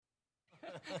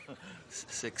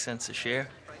6 cents a share?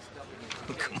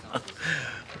 Come on.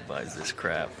 Who buys this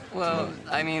crap? Well,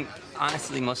 I mean,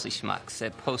 honestly, mostly schmucks.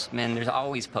 Postmen, there's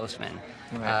always postmen.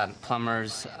 Right.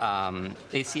 Plumbers,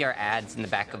 they see our ads in the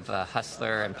back of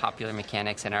Hustler and Popular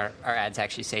Mechanics, and our ads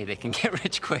actually say they can get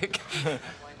rich quick.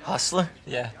 Hustler?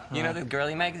 Yeah. You know the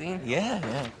girly magazine?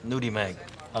 Yeah. Nudie Mag.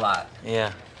 A lot.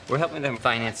 Yeah. We're helping them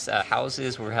finance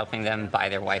houses. We're helping them buy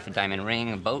their wife a diamond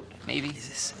ring, a boat, maybe.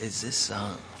 Is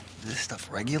this stuff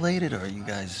regulated, or you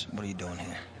guys, what are you doing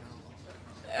here?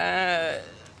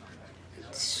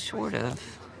 Sort of.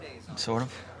 Sort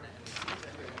of?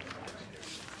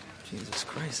 Jesus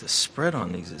Christ, the spread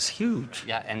on these is huge.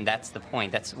 Yeah, and that's the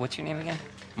point. What's your name again?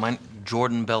 Mine,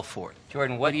 Jordan Belfort.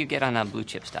 Jordan, what do you get on a blue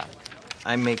chip stock?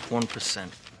 I make 1%. Well,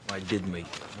 I did make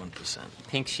 1%.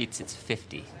 Pink Sheets, it's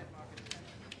 50.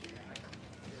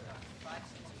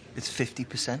 It's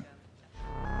 50%?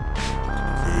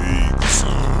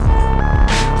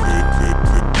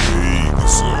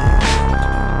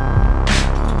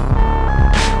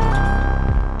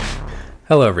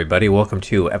 Hello, everybody. Welcome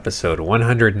to episode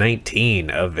 119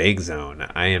 of Vague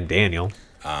Zone. I am Daniel.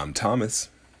 I'm Thomas.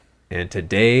 And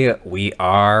today we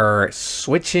are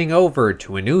switching over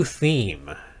to a new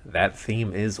theme. That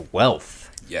theme is wealth.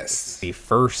 Yes. The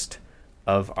first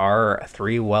of our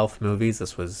 3 wealth movies.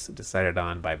 This was decided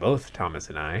on by both Thomas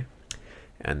and I.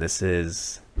 And this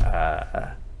is,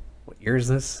 what year is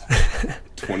this?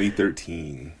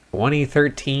 2013.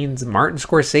 2013's Martin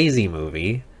Scorsese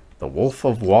movie, The Wolf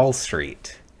of Wall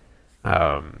Street.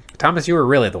 Thomas, you were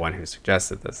really the one who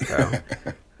suggested this, though.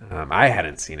 I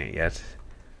hadn't seen it yet.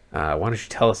 Why don't you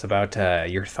tell us about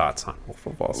your thoughts on Wolf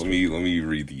of Wall Street? Let me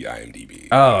read the IMDb.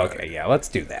 Oh, okay, yeah, let's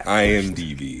do that.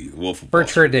 IMDb, Wolf of For Wall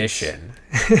Street. tradition.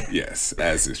 Yes,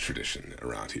 as is tradition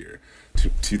around here.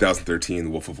 2013, The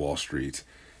Wolf of Wall Street,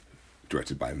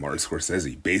 directed by Martin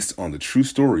Scorsese, based on the true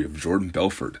story of Jordan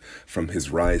Belfort, from his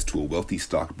rise to a wealthy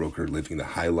stockbroker living the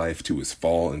high life to his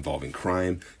fall involving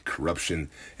crime, corruption,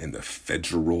 and the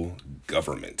federal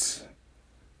government.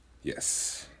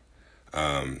 Yes.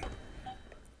 Oh,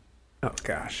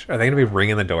 gosh. Are they going to be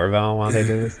ringing the doorbell while they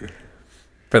do this?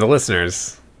 For the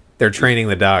listeners, they're training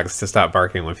the dogs to stop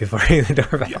barking when people ring the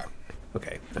doorbell. Yeah.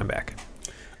 Okay, I'm back.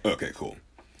 Okay, cool.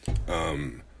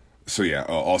 So yeah,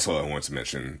 also I want to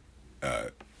mention,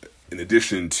 in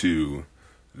addition to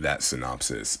that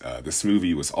synopsis, this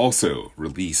movie was also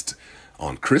released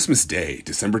on Christmas Day,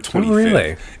 December 25th. Oh,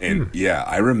 really? And yeah,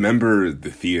 I remember the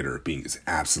theater being just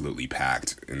absolutely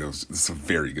packed, and it was a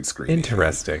very good screening.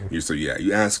 Interesting. So yeah,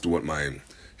 you asked what my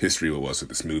history was with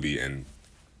this movie, and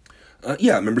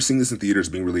yeah, I remember seeing this in theaters,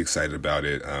 being really excited about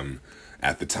it.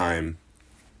 At the time,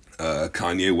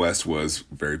 Kanye West was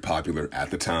very popular at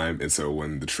the time, and so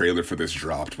when the trailer for this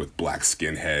dropped with Black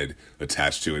Skinhead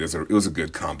attached to it, it was a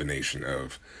good combination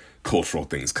of cultural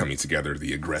things coming together,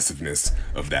 the aggressiveness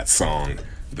of that song,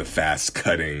 the fast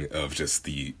cutting of just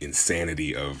the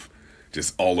insanity of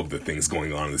just all of the things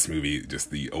going on in this movie,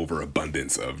 just the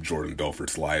overabundance of Jordan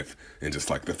Belfort's life, and just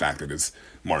like the fact that it's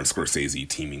Martin Scorsese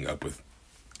teaming up with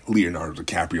Leonardo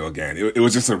DiCaprio again. It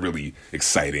was just a really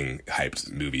exciting,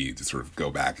 hyped movie to sort of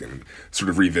go back and sort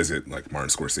of revisit like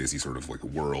Martin Scorsese's sort of like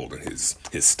world and his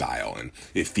style. And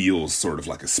it feels sort of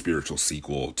like a spiritual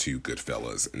sequel to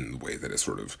Goodfellas in the way that it's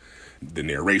sort of the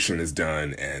narration is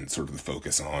done and sort of the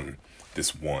focus on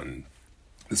this one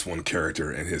character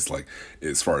and his, like,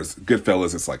 as far as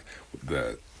Goodfellas, it's like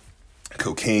the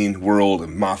cocaine world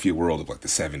and mafia world of like the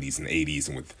 70s and 80s,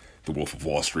 and with The Wolf of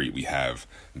Wall Street, we have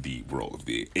the world of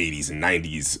the 80s and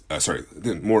 90s,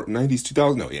 the more 90s,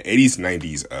 2000, no, yeah, 80s,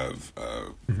 90s of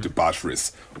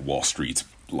debaucherous Wall Street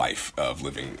life of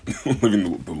living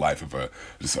the life of a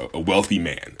wealthy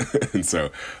man. And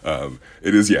so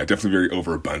it is, yeah, definitely very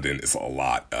overabundant. It's a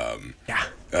lot.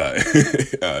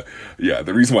 Yeah,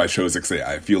 the reason why I chose it,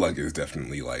 I feel like it's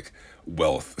definitely like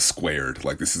wealth squared.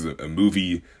 Like, this is a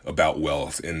movie about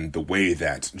wealth, and the way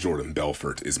that Jordan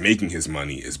Belfort is making his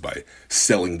money is by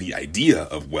selling the idea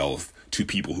of wealth to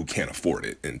people who can't afford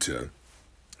it, and to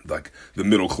like the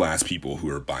middle class people who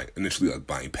are initially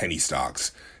buying penny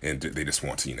stocks, and they just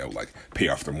want to, like pay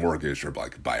off their mortgage or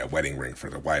like buy a wedding ring for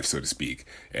their wife, so to speak.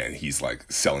 And he's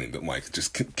like selling them, like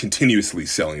just continuously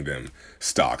selling them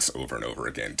stocks over and over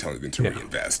again, telling them to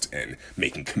reinvest and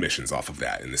making commissions off of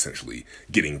that, and essentially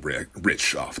getting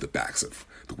rich off the backs of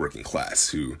the working class,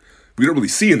 who we don't really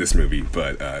see in this movie,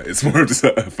 but it's more of just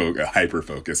a hyper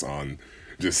focus on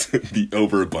just the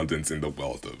overabundance and the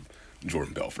wealth of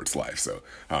Jordan Belfort's life. So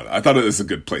I don't know, I thought it was a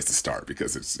good place to start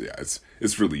because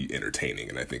it's really entertaining,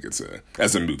 and I think as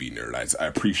a movie nerd, I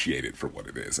appreciate it for what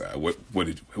it is.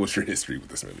 What's your history with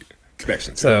this movie?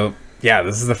 connection to. So yeah,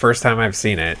 this is the first time I've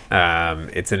seen it.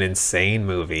 It's an insane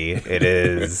movie. It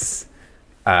is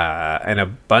an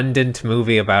abundant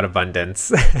movie about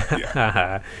abundance.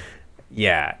 Yeah.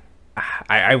 Yeah.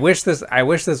 I wish this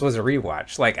was a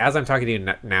rewatch. Like, as I'm talking to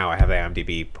you now, I have the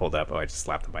IMDb pulled up. Oh, I just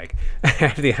slapped the mic. I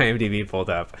have the IMDb pulled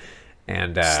up,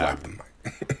 and Slap the mic.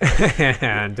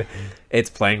 and it's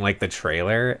playing like the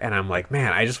trailer, and I'm like,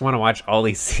 man, I just want to watch all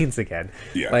these scenes again.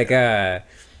 Yeah, Like, it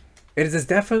is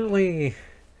definitely.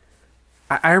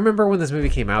 I remember when this movie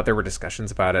came out, there were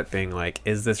discussions about it being like,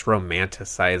 is this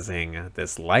romanticizing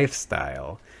this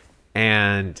lifestyle?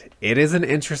 And it is an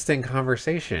interesting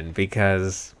conversation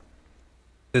because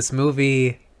this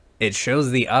movie, it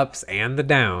shows the ups and the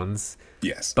downs,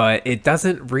 Yes. but it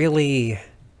doesn't really,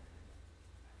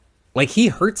 like, he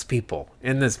hurts people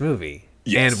in this movie.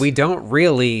 Yes. And we don't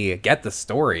really get the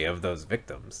story of those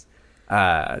victims.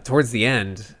 Towards the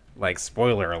end, like,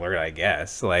 spoiler alert, I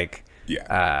guess, like,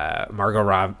 Yeah.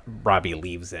 Margot Robbie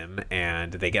leaves him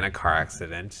and they get in a car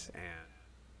accident,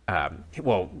 and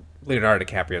Leonardo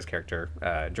DiCaprio's character,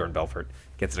 Jordan Belfort,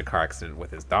 gets in a car accident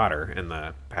with his daughter in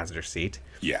the passenger seat.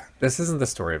 Yeah. This isn't the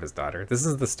story of his daughter. This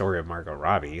is the story of Margot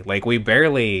Robbie. Like,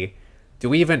 do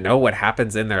we even know what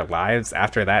happens in their lives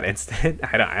after that incident?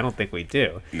 I don't think we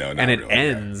do. No, not and it really,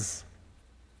 ends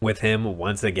with him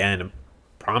once again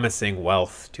promising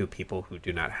wealth to people who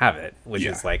do not have it, which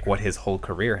Yeah. is like what his whole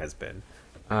career has been.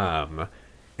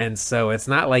 And so it's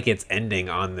not like it's ending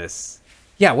on this.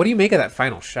 Yeah, what do you make of that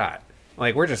final shot?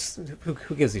 Like, we're just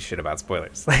who gives a shit about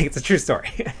spoilers? Like, it's a true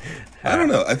story. I don't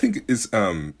know. I think it's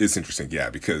interesting, yeah,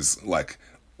 because like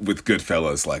with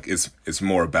Goodfellas, like it's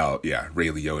more about Ray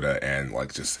Liotta and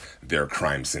like just their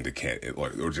crime syndicate,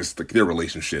 or just like their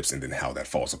relationships, and then how that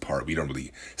falls apart. We don't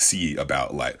really see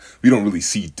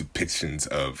depictions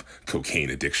of cocaine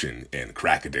addiction and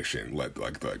crack addiction, like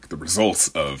the results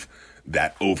of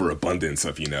that overabundance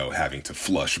of, having to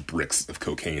flush bricks of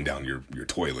cocaine down your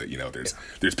toilet.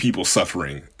 There's people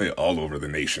suffering all over the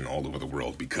nation, all over the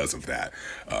world because of that.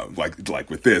 Like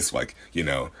with this,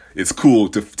 it's cool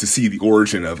to see the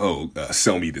origin of,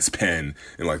 sell me this pen,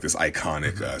 and like this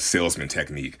iconic salesman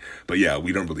technique. But yeah,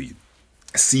 we don't really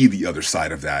see the other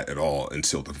side of that at all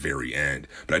until the very end.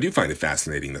 But I do find it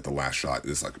fascinating that the last shot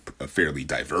is like a fairly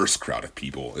diverse crowd of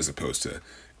people, as opposed to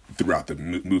throughout the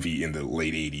movie in the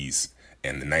late 80s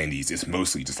and the 90s, it's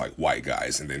mostly just like white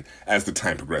guys. And then as the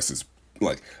time progresses,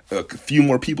 like a few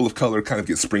more people of color kind of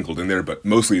get sprinkled in there, but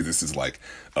mostly this is like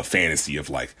a fantasy of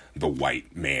like the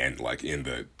white man, like in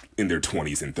their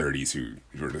 20s and 30s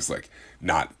who are just like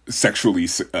not sexually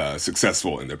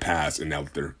successful in their past, and now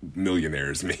that they're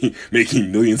millionaires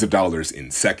making millions of dollars in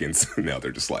seconds, now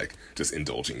they're just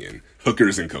indulging in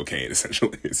hookers and cocaine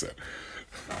essentially. So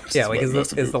yeah, like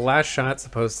is the last shot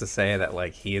supposed to say that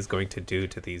like he is going to do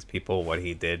to these people what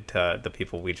he did to the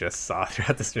people we just saw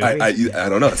throughout this movie? I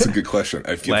don't know. It's a good question.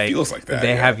 It feels like that.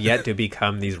 They have yet to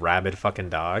become these rabid fucking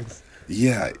dogs.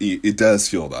 Yeah, it does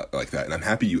feel like that, and I'm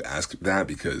happy you asked that,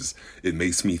 because it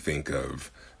makes me think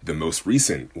of the most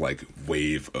recent like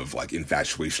wave of like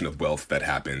infatuation of wealth that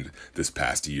happened this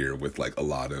past year, with like a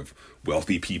lot of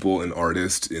wealthy people and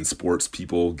artists and sports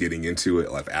people getting into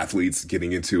it, like athletes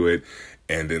getting into it,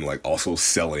 and then like also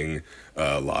selling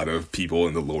a lot of people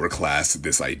in the lower class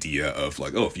this idea of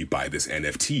like, if you buy this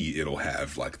NFT, it'll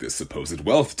have like this supposed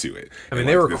wealth to it. I mean,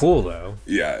 they were cool though.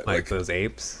 Yeah, like those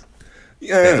apes.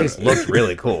 Yeah, they just looked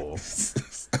really cool.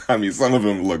 I mean, some of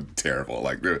them looked terrible.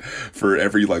 Like, for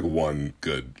every like one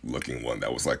good looking one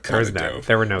that was like kind of dope,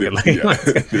 there were no good looking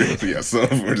ones. Yeah, some of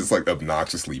them were just like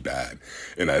obnoxiously bad.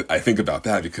 And I think about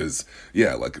that because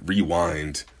like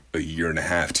rewind a year and a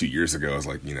half, 2 years ago, I was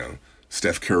like,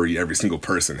 Steph Curry, every single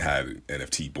person had an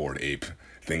NFT Bored Ape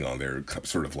thing on there,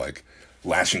 sort of like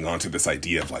lashing onto this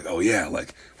idea of like,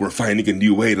 like we're finding a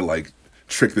new way to like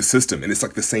trick the system. And it's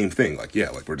like the same thing. Like,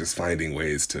 like we're just finding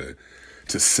ways to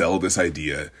sell this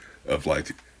idea of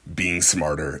like being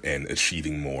smarter and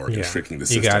achieving more and tricking the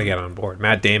system. You got to get on board.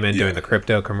 Matt Damon doing the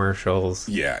crypto commercials.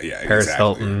 Yeah, Paris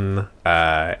Hilton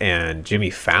and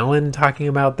Jimmy Fallon talking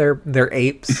about their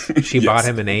apes. She bought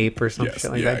him an ape or some shit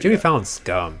like that. Jimmy Fallon's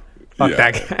scum. Fuck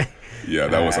that guy. Yeah,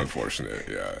 that was unfortunate.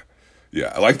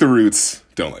 Yeah. I like the Roots.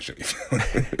 Don't let Jimmy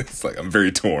Fallon. It's like I'm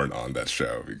very torn on that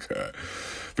show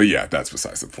but yeah, that's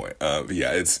besides the point. But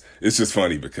yeah, it's just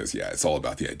funny because it's all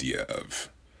about the idea of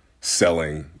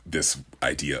selling this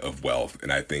idea of wealth,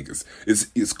 and I think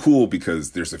it's cool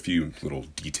because there's a few little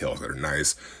details that are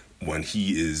nice when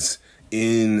he is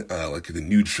in like the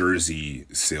New Jersey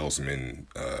salesman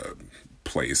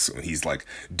place, when he's like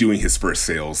doing his first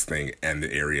sales thing in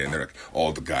the area, and they're like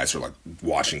all the guys are like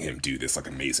watching him do this like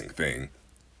amazing thing.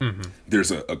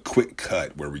 there's a quick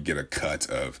cut where we get a cut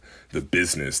of the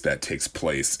business that takes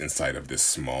place inside of this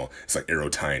small, it's like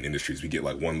Aerotyne Industries. We get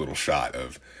like one little shot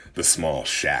of the small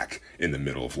shack in the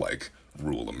middle of like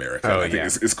rural America. Oh, I think yeah.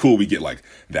 it's cool we get like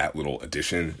that little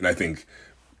addition. And I think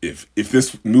if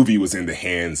this movie was in the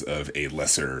hands of a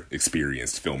lesser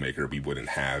experienced filmmaker, we wouldn't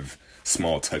have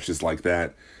small touches like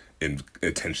that and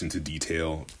attention to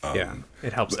detail. Yeah,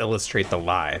 it helps illustrate the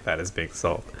lie that is being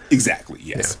sold. Exactly.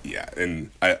 Yes. Yeah. And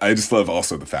I just love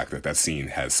also the fact that scene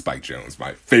has Spike Jonze,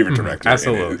 my favorite director.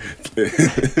 Absolutely.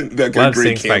 That Love great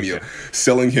seeing Spike cameo, Jonze.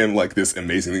 selling him like this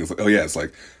amazing thing. It's like, oh yeah, it's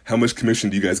like, how much commission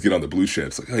do you guys get on the blue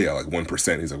chips? Like, oh yeah, like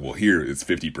 1%. He's like, well, here it's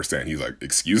 50%. He's like,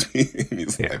 excuse me. And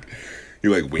he's like, he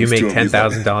like You winks make to him. He's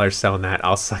like, $10,000 selling that,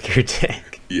 I'll suck your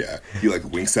dick. yeah, he like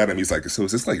winks at him. He's like, "So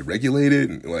is this like regulated?"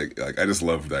 And like I just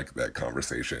love that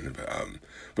conversation.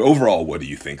 But overall, what do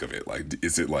you think of it? Like,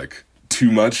 is it like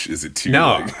too much? Is it too?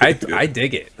 No, like, I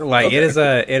dig it. Like Okay.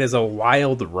 it is a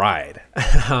wild ride.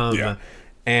 Yeah.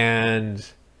 And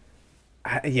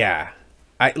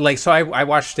I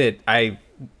watched it. I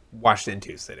watched it in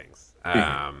 2 sittings.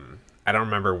 I don't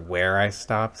remember where I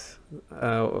stopped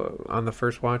on the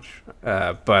first watch,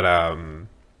 but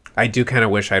I do kind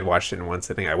of wish I'd watched it in 1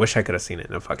 sitting. I wish I could have seen it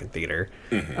in a fucking theater.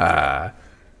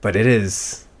 But it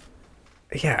is,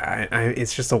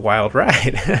 it's just a wild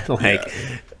ride.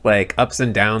 Like ups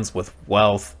and downs with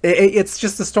wealth. It's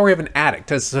just the story of an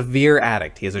addict, a severe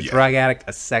addict. He is a drug addict,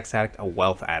 a sex addict, a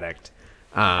wealth addict.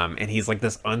 And he's like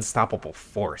this unstoppable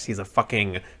force. He's a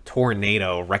fucking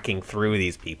tornado wrecking through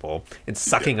these people and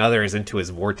sucking others into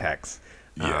his vortex.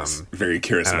 Yes, very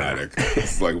charismatic.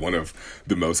 It's like one of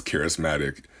the most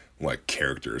charismatic like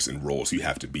characters and roles you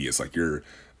have to be. It's like you're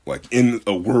like in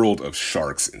a world of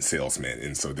sharks and salesmen,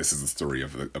 and so this is the story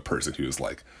of a person who is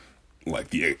like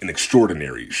an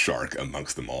extraordinary shark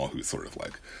amongst them all, who sort of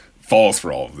like falls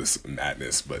for all of this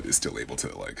madness, but is still able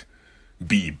to like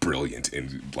be brilliant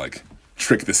and like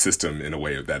trick the system in a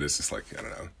way that is just like, I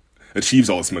don't know, achieves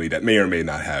all this money that may or may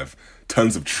not have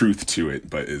tons of truth to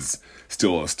it, but is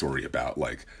still a story about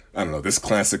like, I don't know, this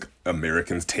classic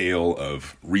American tale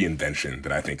of reinvention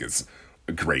that I think is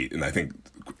great. And I think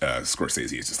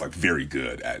Scorsese is just like very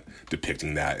good at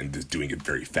depicting that and just doing it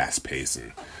very fast paced,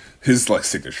 and his like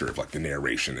signature of like the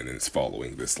narration and it's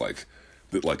following this like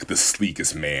the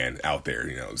sleekest man out there,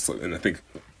 you know. So, and I think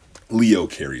Leo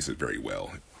carries it very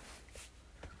well.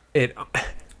 It's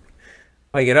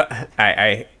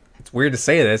weird to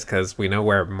say this because we know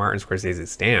where Martin Scorsese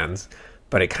stands,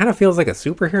 but it kind of feels like a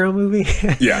superhero movie.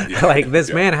 Yeah. Like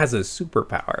this man has a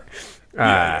superpower.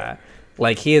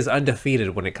 Like he is undefeated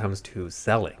when it comes to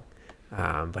selling,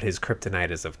 but his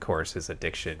kryptonite is, of course, his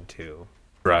addiction to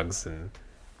drugs and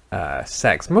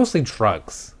sex, mostly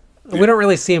drugs. We don't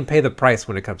really see him pay the price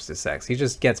when it comes to sex. He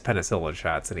just gets penicillin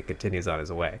shots and he continues on his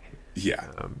way. Yeah.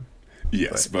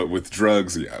 Yes, but with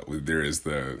drugs, there is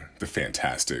the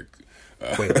fantastic,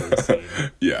 Quaalude scene.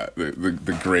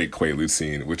 the great Quaalude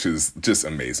scene, which is just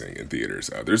amazing in theaters.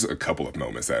 There's a couple of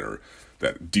moments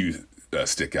that do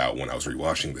stick out when I was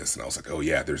rewatching this, and I was like, oh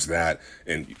yeah, there's that,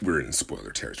 and we're in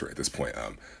spoiler territory at this point.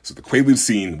 So the Quaalude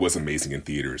scene was amazing in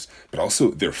theaters, but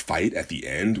also their fight at the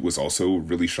end was also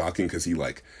really shocking because he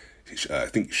like. I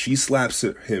think she slaps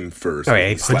him first. Oh yeah,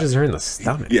 he punches her in the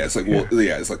stomach. Yeah, it's like,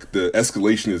 it's like the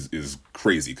escalation is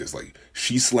crazy because like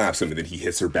she slaps him and then he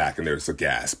hits her back and there's a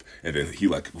gasp, and then he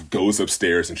like goes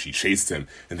upstairs and she chases him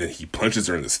and then he punches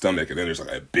her in the stomach and then there's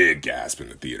like a big gasp in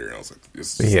the theater, and I was like,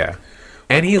 this is Yeah.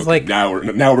 And he's okay, like, now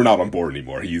we're not on board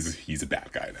anymore. He's a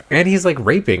bad guy now. and he's like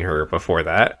raping her before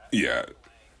that. Yeah,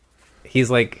 He's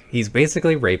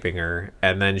basically raping her,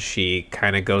 and then she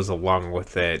kind of goes along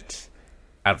with it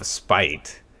out of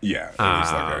spite. yeah. And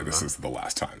he's like, all right, this is the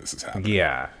last time this is happening.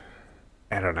 Yeah.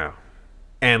 I don't know.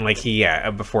 And like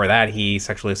before that, he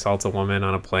sexually assaults a woman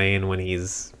on a plane when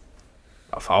he's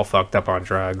all fucked up on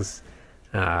drugs.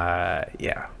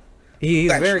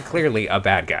 He's very clearly a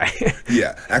bad guy.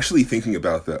 Yeah, actually thinking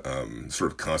about the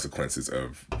sort of consequences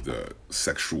of the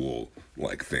sexual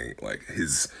like thing, like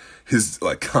his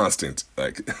like constant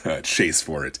like chase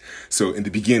for it. So in the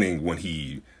beginning, when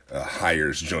he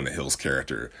hires Jonah Hill's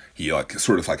character, he like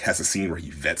sort of like has a scene where he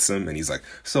vets him, and he's like,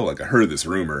 so like I heard of this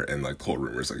rumor, and like the whole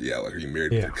rumor is like, yeah, like are you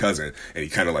married with your cousin? And he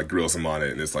kind of like grills him on it,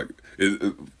 and it's like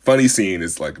funny scene,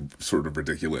 is like sort of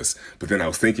ridiculous. But then I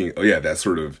was thinking, oh yeah, that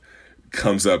sort of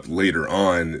comes up later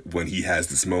on when he has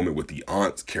this moment with the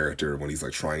aunt character when he's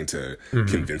like trying to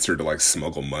convince her to like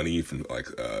smuggle money from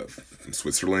from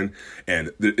Switzerland,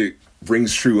 and it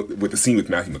rings true with the scene with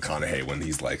Matthew McConaughey when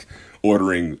he's like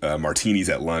ordering martinis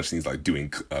at lunch and he's like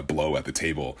doing blow at the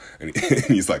table, and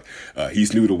he's like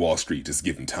he's new to Wall Street, just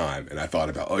give him time. And I thought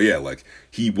about, oh yeah, like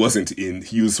he was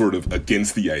sort of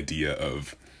against the idea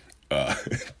of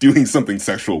doing something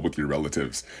sexual with your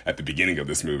relatives at the beginning of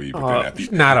this movie, but then at the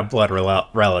not a blood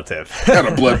relative.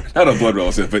 not a blood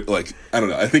relative, but like I don't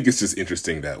know. I think it's just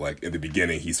interesting that like in the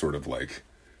beginning he's sort of like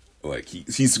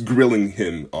he's grilling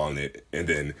him on it, and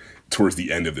then towards the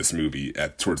end of this movie,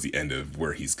 towards the end of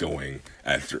where he's going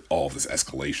after all of this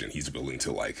escalation, he's willing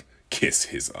to like kiss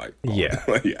his eye. Yeah.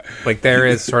 Yeah. Like there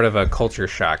is sort of a culture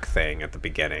shock thing at the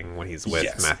beginning when he's with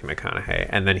Yes. Matthew McConaughey,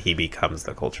 and then he becomes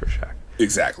the culture shock.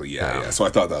 Exactly. Yeah. So I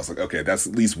thought that was like, okay, that's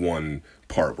at least one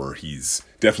part where he's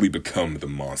definitely become the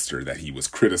monster that he was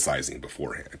criticizing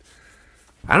beforehand.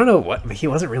 I don't know what he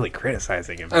wasn't really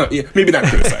criticizing him. Yeah, maybe not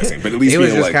criticizing, but at least He was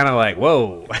being just like, kind of like,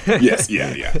 whoa. yes,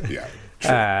 yeah.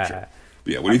 Sure.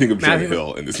 Yeah, what do you think of Jonah Matthew-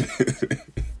 Hill in this?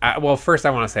 Well, first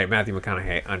I want to say Matthew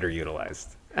McConaughey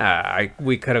underutilized.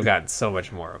 We could have gotten so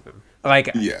much more of him. Like,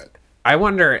 Yeah. I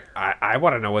wonder. I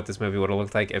want to know what this movie would have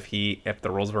looked like if the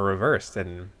roles were reversed,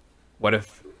 and what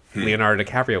if Leonardo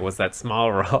DiCaprio was that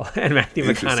small role and Matthew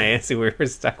McConaughey is who we were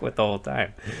stuck with the whole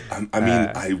time. I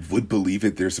mean, I would believe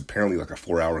it. There's apparently like a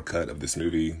 4-hour cut of this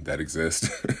movie that exists.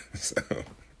 So.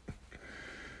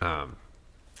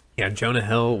 Yeah, Jonah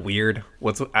Hill, weird.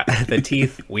 What's the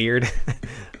teeth? Weird.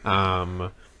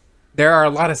 There are a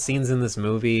lot of scenes in this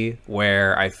movie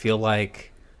where I feel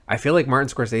like Martin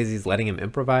Scorsese is letting him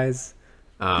improvise,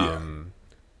 and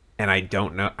I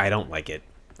don't know. I don't like it.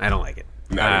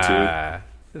 Not into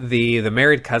it? The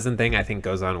married cousin thing I think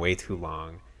goes on way too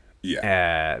long.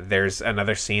 Yeah. There's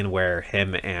another scene where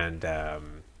him and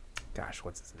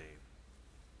what's his name?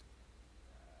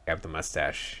 I have the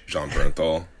mustache. John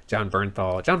Bernthal. John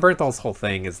Bernthal's whole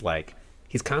thing is like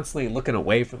he's constantly looking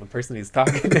away from the person he's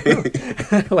talking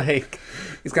to. Like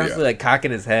he's constantly like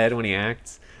cocking his head when he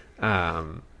acts.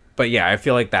 But yeah, I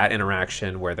feel like that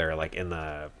interaction where they're like in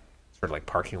the sort of like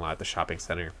parking lot at the shopping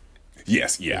center.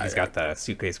 Yes, yeah. He's got the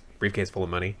briefcase full of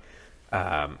money.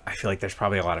 I feel like there's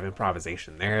probably a lot of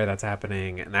improvisation there that's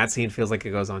happening, and that scene feels like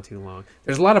it goes on too long.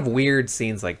 There's a lot of weird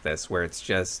scenes like this where it's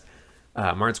just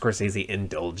Martin Scorsese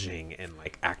indulging in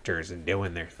like actors and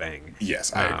doing their thing.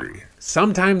 Yes, I agree.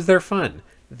 Sometimes they're fun.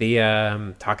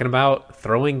 The talking about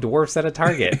throwing dwarfs at a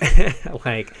target,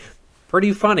 like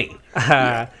pretty funny.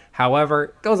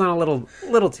 However, goes on a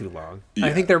little too long. I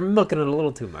Yeah. think they're milking it a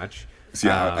little too much. So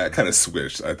yeah, I kind of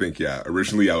switched. I think,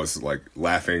 originally I was like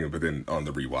laughing, but then on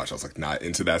the rewatch, I was like not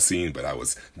into that scene, but I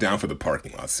was down for the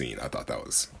parking lot scene. I thought I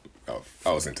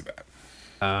was into that.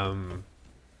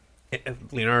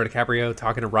 Leonardo DiCaprio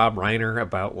talking to Rob Reiner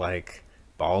about like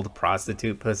bald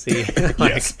prostitute pussy.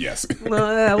 Like, Yes.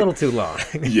 a little too long.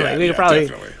 Yeah, Like,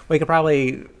 definitely. we could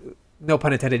probably, no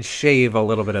pun intended, shave a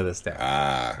little bit of this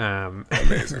down.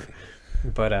 Amazing.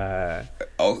 But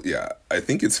I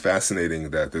think it's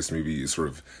fascinating that this movie is sort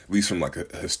of, at least from like a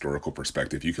historical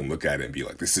perspective, you can look at it and be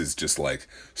like, this is just like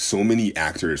so many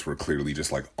actors were clearly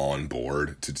just like on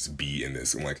board to just be in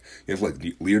this, and like you have like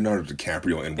Leonardo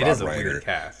DiCaprio and it Rob is a Reiner weird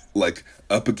cast. like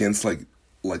up against like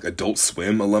Adult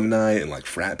Swim alumni and like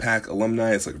Frat Pack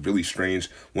alumni. It's like really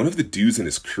strange. One of the dudes in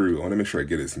his crew, I want to make sure I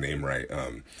get his name right.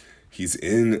 He's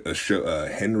in a show,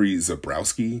 Henry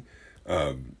Zabrowski.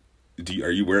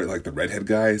 Are you aware, like the redhead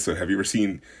guy? So have you ever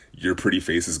seen Your Pretty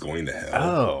Face is Going to Hell?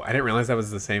 Oh, I didn't realize that was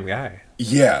the same guy.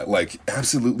 Yeah, like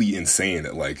absolutely insane.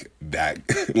 Like that,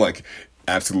 like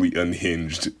absolutely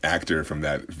unhinged actor from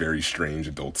that very strange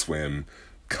Adult Swim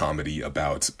comedy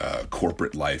about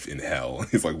corporate life in hell.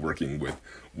 He's like working with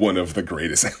one of the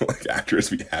greatest like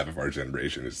actors we have of our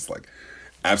generation. It's just like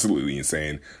absolutely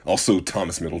insane. Also,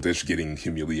 Thomas Middleditch getting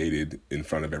humiliated in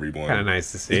front of everyone. Kind of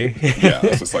nice to see. Yeah,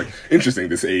 it's just like interesting.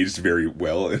 This aged very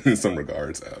well in some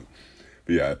regards. But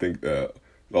yeah, I think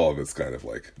all of it's kind of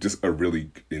like just a really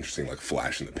interesting like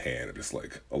flash in the pan of just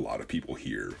like a lot of people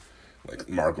here. Like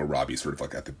Margot Robbie sort of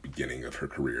like at the beginning of her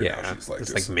career. Yeah, Now she's like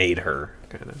just like made her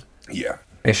kind of. yeah.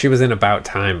 She was in About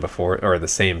Time before, or the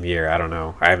same year. I don't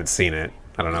know. I haven't seen it.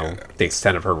 I don't know Yeah. the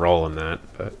extent of her role in that,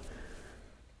 but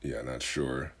Yeah, not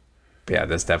sure. yeah,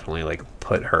 this definitely like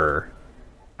put her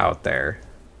out there.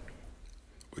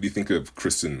 What do you think of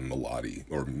Kristen Milioti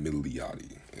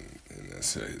in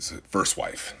this, his first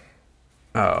wife?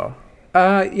 Oh,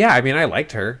 yeah. I mean, I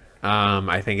liked her.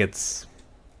 I think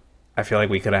I feel like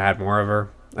we could have had more of her.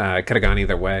 It could have gone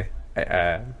either way.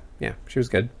 Yeah, she was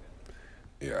good.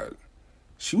 Yeah,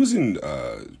 She was in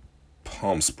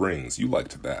Palm Springs. You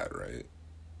liked that, right?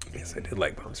 Yes, I did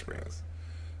like Palm Springs.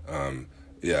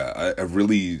 Yeah, I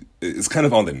really, it's kind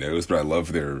of on the nose, but I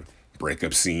love their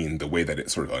breakup scene, the way that it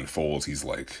sort of unfolds. He's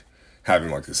like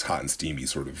having like this hot and steamy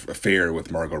sort of affair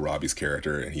with Margot Robbie's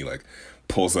character, and he like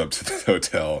pulls up to the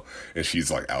hotel, and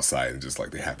she's like outside, and just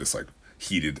like they have this like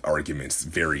heated arguments,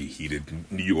 very heated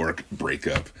New York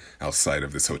breakup outside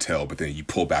of this hotel. But then you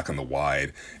pull back on the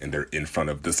wide, and they're in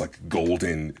front of this like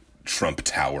golden Trump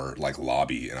Tower like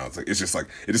lobby, and I was like, it's just like,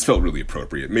 it just felt really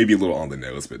appropriate, maybe a little on the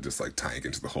nose, but just like tying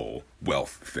into the whole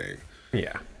wealth thing.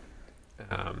 Yeah.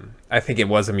 I think it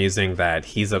was amusing that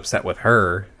he's upset with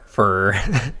her for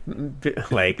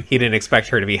like he didn't expect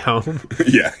her to be home.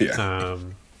 Yeah.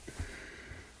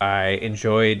 I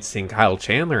enjoyed seeing Kyle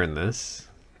Chandler in this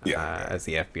Yeah. as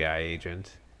the FBI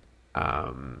agent.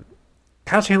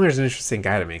 Kyle Chandler is an interesting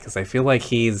guy to me because I feel like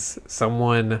he's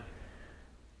someone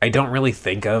I don't really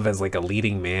think of as like a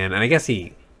leading man, and I guess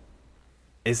he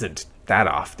isn't that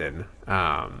often.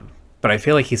 But I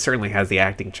feel like he certainly has the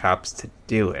acting chops to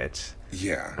do it.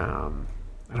 Yeah.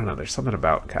 I don't know. There's something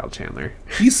about Kyle Chandler.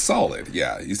 He's solid.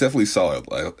 Yeah, he's definitely solid.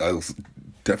 I was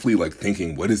definitely like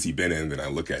thinking, what has he been in? Then I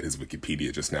look at his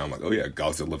Wikipedia just now. I'm like, oh yeah,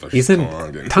 Godzilla vs. He's in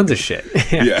Kong. And tons of shit.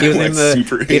 Yeah, he was like in the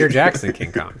Super 8. Peter Jackson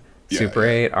King Kong. Yeah, Super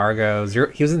 8, Argo.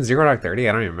 He was in Zero Dark 30.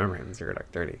 I don't even remember him in Zero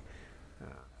Dark 30.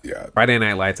 Yeah. Friday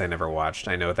Night Lights I never watched.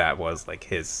 I know that was like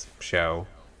his show.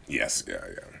 Yes. Yeah.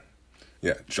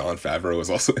 Yeah. Jon Favreau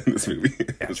is also in this movie. Yeah,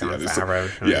 There's Jon just- Favreau.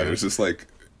 yeah, there's just like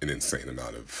an insane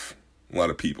amount of a lot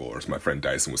of people, or as my friend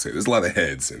Dyson would say, there's a lot of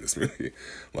heads in this movie.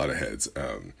 A lot of heads.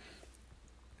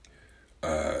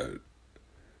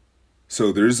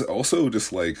 So there's also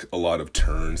just like a lot of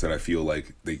turns that I feel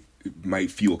like they might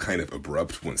feel kind of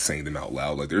abrupt when saying them out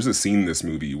loud. Like there's a scene in this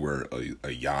movie where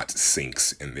a yacht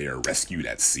sinks and they are rescued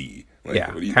at sea. Like,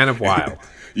 Yeah, what do you- kind of wild.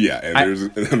 Yeah, and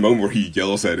there's a moment where he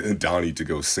yells at Donnie to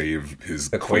go save his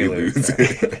The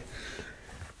Quaaludes.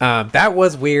 That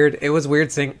was weird. It was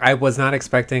weird seeing. I was not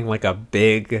expecting like a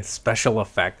big special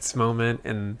effects moment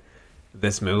in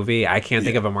this movie. I can't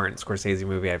think of a Martin Scorsese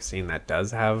movie I've seen that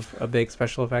does have a big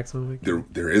special effects moment.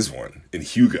 There is one in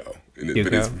Hugo, but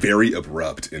it's very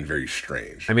abrupt and very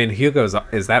strange. I mean,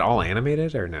 is that all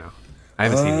animated or no? I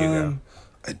haven't seen Hugo.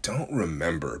 I don't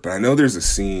remember, but I know there's a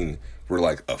scene where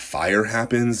like a fire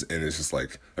happens and it's just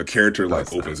like a character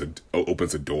like opens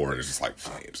a door and it's just like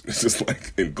flames. It's just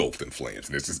like engulfed in flames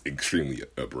and it's just extremely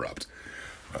abrupt.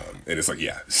 And it's like,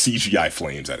 yeah, CGI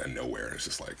flames out of nowhere. It's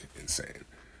just like insane.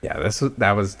 Yeah,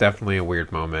 that was definitely a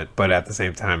weird moment, but at the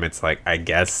same time, it's like I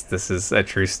guess this is a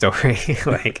true story.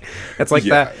 Like it's like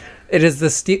that. It is the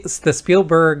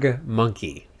Spielberg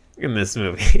monkey in this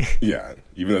movie. Yeah,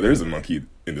 even though there's a monkey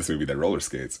in this movie that roller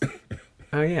skates.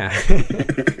 Oh yeah.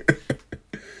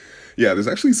 Yeah, there's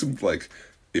actually some like,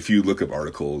 if you look up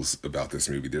articles about this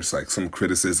movie, there's like some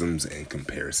criticisms and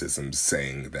comparisons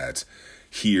saying that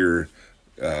here.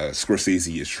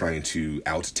 Scorsese is trying to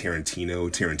out Tarantino,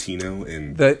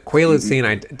 and The Quaalude scene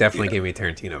definitely gave me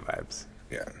Tarantino vibes.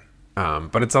 Yeah.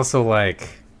 But it's also like,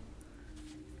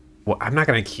 well, I'm not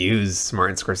going to accuse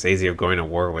Martin Scorsese of going to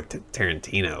war with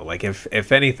Tarantino. Like,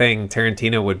 if anything,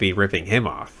 Tarantino would be ripping him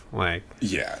off. Like,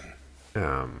 yeah.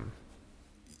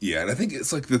 Yeah, and I think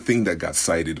it's like the thing that got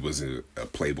cited was a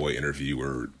Playboy interview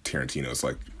where Tarantino's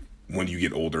like, when you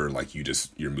get older, like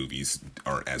your movies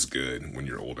aren't as good when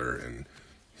you're older, and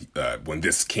when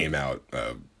this came out,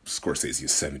 Scorsese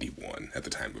is 71 at the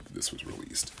time of this was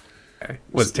released. okay.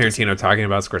 Was Tarantino talking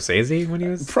about Scorsese when he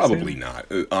was Probably not.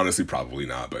 Honestly, probably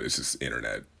not. But it's just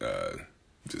internet,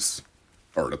 just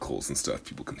articles and stuff.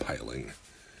 People compiling,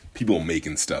 people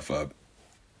making stuff up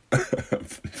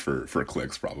for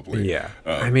clicks, probably. Yeah,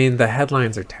 I mean the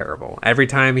headlines are terrible. Every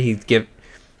time he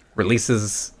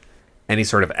releases any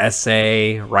sort of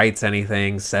essay, writes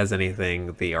anything, says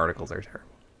anything, the articles are terrible.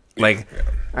 Like,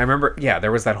 I remember,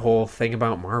 there was that whole thing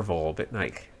about Marvel, but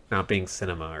like not being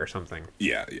cinema or something.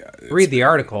 Yeah. Read the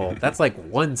article. That's like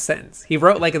one sentence. He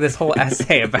wrote like this whole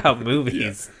essay about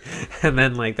movies, and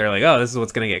then like they're like, "Oh, this is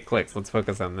what's gonna get clicks. Let's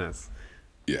focus on this."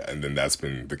 Yeah, and then that's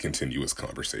been the continuous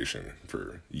conversation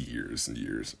for years and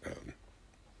years.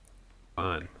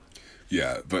 Fun.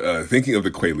 Yeah, but thinking of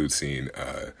the Quaalude scene,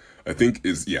 I think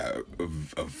is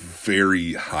a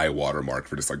very high watermark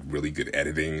for just like really good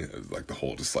editing. Like the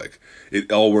whole just like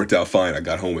it all worked out fine. I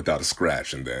got home without a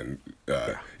scratch, and then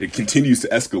it continues to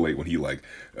escalate when he like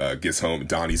gets home.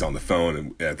 Donnie's on the phone,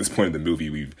 and at this point in the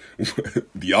movie,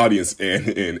 the audience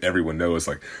and everyone knows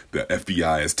like the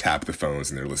FBI has tapped the phones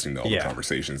and they're listening to all the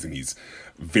conversations, and he's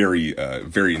very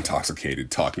very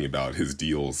intoxicated talking about his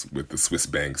deals with the Swiss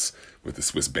banks with the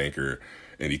Swiss banker.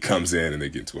 and he comes in and they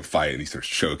get into a fight and he starts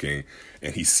choking,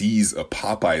 and he sees a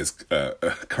Popeye's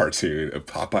cartoon of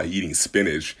Popeye eating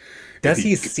spinach. Does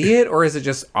he see it, or is it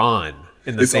just on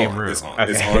in the same room? It's on.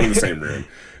 Okay. It's on in the same room.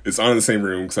 It's on in the same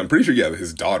room because I'm pretty sure, yeah,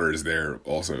 his daughter is there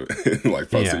also. Like,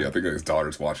 posted, I think his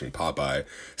daughter's watching Popeye,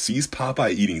 sees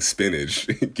Popeye eating spinach,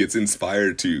 gets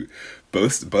inspired to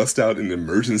bust out an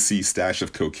emergency stash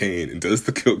of cocaine and does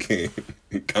the cocaine,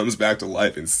 and comes back to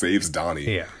life and saves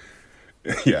Donnie. Yeah.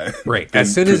 Yeah. Right.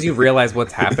 As soon as you realize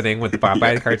what's happening with the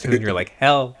Popeye cartoon, you're like,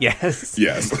 hell yes.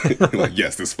 Yes. Like,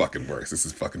 yes, this fucking works. This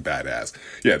is fucking badass.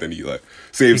 Yeah, then he like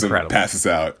saves him, passes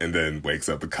out, and then wakes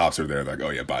up. The cops are there like, oh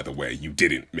yeah, by the way, you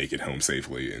didn't make it home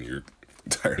safely and your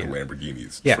entire Lamborghini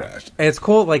is trashed. And it's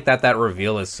cool like that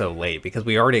reveal is so late because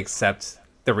we already accept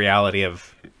the reality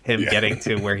of him getting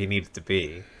to where he needs to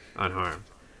be unharmed.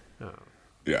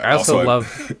 Yeah. I also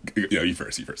love yeah, you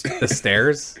first. The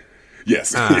stairs. Yes.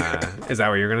 Is that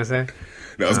what you're gonna say?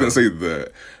 No, I was gonna say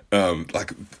the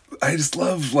like I just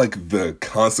love like the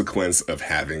consequence of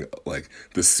having like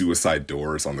the suicide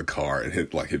doors on the car and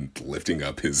him lifting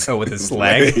up his with his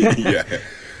leg. Yeah.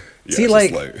 See,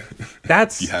 like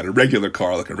that's he had a regular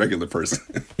car like a regular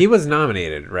person. He was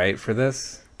nominated, right, for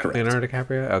this? Correct. Leonardo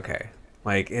DiCaprio. Okay,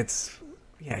 like it's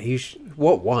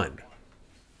what won?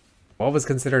 What was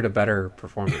considered a better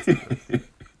performance?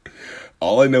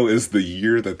 All I know is the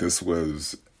year that this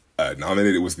was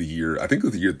nominated was the year, I think it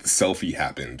was the year the selfie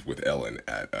happened with Ellen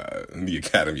at the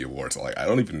Academy Awards. Like, I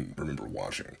don't even remember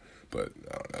watching, but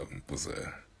I don't know. It was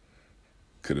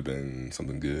could have been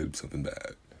something good, something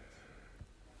bad.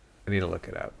 I need to look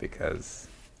it up because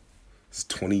it's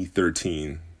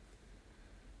 2013.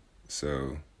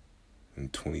 So, in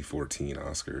 2014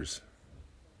 Oscars.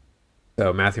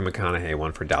 So Matthew McConaughey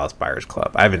won for Dallas Buyers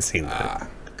Club. I haven't seen that.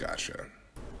 Gotcha.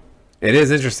 It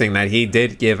is interesting that he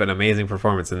did give an amazing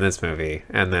performance in this movie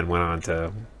and then went on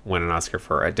to win an Oscar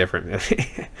for a different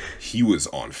movie. He was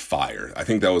on fire. I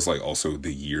think that was like also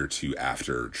the year or two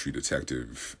after True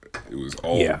Detective. It was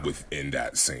all within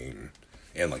that same,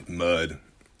 and like Mud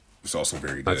was also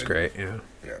very good. That's great. Yeah.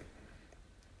 Yeah.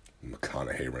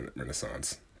 McConaughey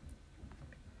Renaissance.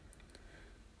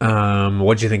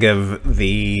 What'd you think of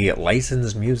the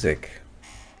licensed music?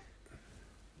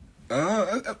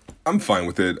 I'm fine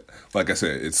with it. Like I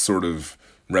said, it's sort of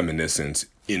reminiscent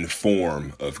in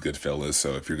form of Goodfellas.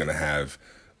 So if you're going to have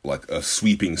like a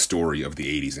sweeping story of the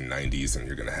 80s and 90s, and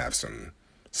you're going to have some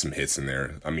hits in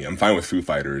there. I mean, I'm fine with Foo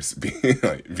Fighters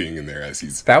being in there as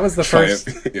he's. That was the first.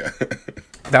 Yeah.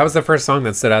 That was the first song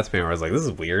that stood out to me where I was like, this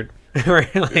is weird. We're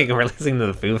listening to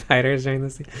the Foo Fighters during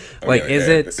this. Like, is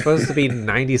it supposed to be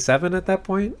 97 at that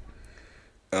point?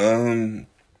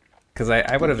 Because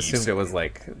I would have assumed it was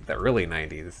like the early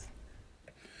 90s.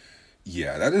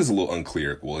 Yeah, that is a little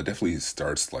unclear. Well, it definitely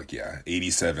starts like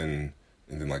 87,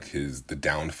 and then like the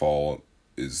downfall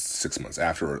is 6 months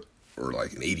after, or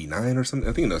like in 89 or something.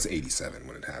 I think that's 87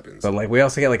 when it happens. But like we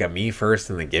also get like a Me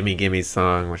First and the Gimme Gimme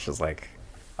song, which is like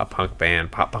a pop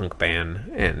punk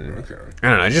band, and I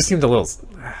don't know. It just seemed a little.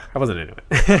 I wasn't into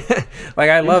it.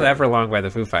 Like I love Everlong by the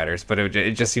Foo Fighters, but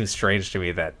it just seems strange to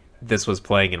me that this was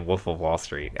playing in Wolf of Wall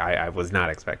Street. I was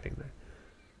not expecting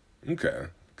that. Okay,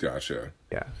 gotcha.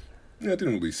 Yeah. Yeah, it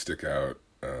didn't really stick out.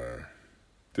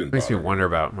 Didn't makes me wonder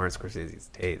about Martin Scorsese's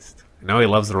taste. I know he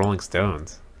loves the Rolling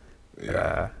Stones.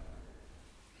 Yeah.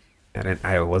 But,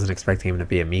 I wasn't expecting him to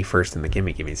be a Me First and the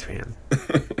Gimme Gimmes fan.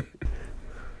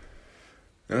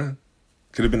 Yeah.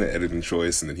 Could have been an editing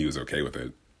choice, and then he was okay with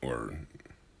it. Or,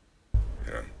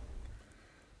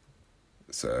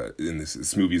 So in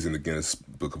this movie is in the Guinness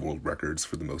Book of World Records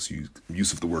for the most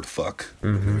use of the word fuck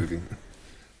in the movie.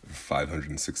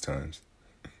 506 times.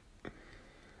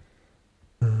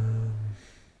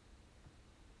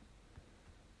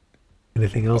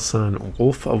 Anything else on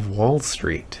Wolf of Wall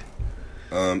Street?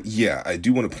 Yeah, I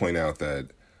do want to point out that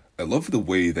I love the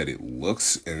way that it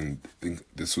looks, and I think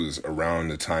this was around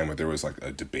the time where there was like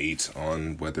a debate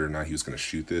on whether or not he was going to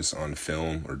shoot this on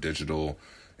film or digital,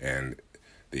 and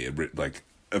they like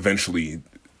eventually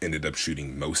ended up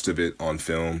shooting most of it on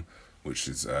film, which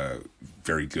is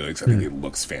very good because I think it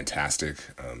looks fantastic.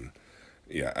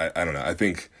 Yeah, I don't know. I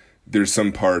think there's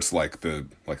some parts like the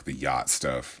yacht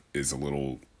stuff is a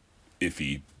little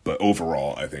iffy, but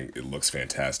overall I think it looks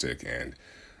fantastic, and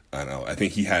I don't know, I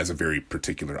think he has a very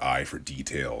particular eye for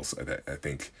details that I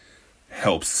think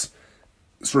helps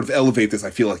sort of elevate this. I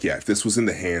feel like, if this was in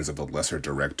the hands of a lesser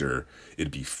director,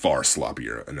 it'd be far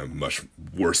sloppier and a much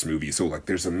worse movie. So like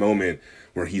there's a moment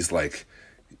where he's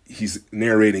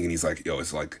narrating and he's like, yo,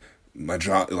 it's like my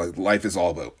job, like life is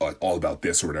all about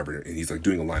this or whatever, and he's like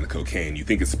doing a line of cocaine. You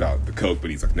think it's about the coke, but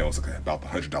he's like, no, it's like about the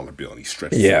 $100 bill, and he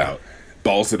stretches it out.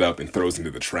 balls it up and throws it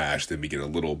into the trash. Then we get a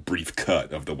little brief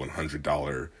cut of the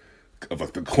 $100 of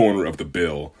like the corner of the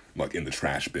bill, like in the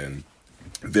trash bin.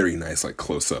 Very nice, like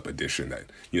close up addition that,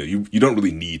 you know, you don't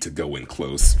really need to go in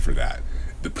close for that.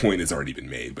 The point has already been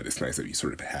made, but it's nice that you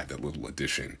sort of had that little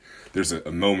addition. There's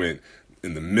a moment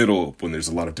in the middle when there's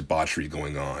a lot of debauchery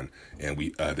going on,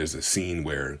 and there's a scene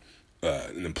where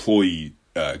an employee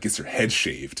gets her head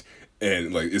shaved,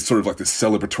 and like it's sort of like this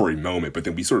celebratory moment, but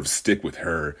then we sort of stick with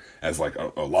her as like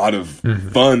a lot of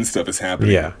fun stuff is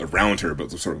happening around her,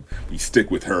 but sort of we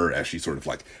stick with her as she sort of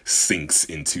like sinks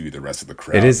into the rest of the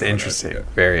crowd. It is interesting,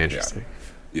 very interesting.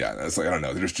 Yeah, it's like, I don't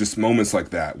know, there's just moments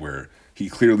like that where he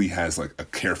clearly has like a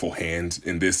careful hand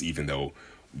in this, even though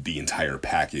the entire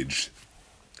package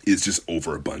is just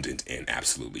overabundant and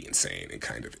absolutely insane and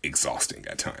kind of exhausting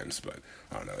at times. But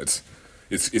I don't know, it's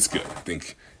good. I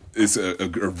think it's a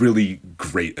really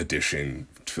great addition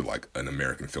to like an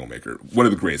American filmmaker, one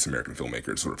of the greatest American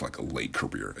filmmakers, sort of like a late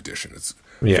career addition. It's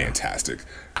fantastic,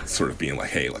 sort of being like,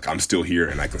 hey, like I'm still here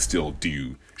and I can still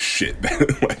do shit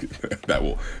that like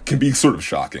that can be sort of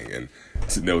shocking, and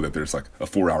to know that there's like a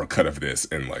 4-hour cut of this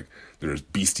and like there's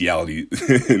bestiality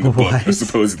in the book.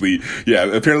 Supposedly,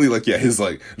 apparently like his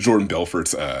like Jordan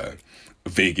Belfort's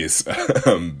Vegas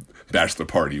bachelor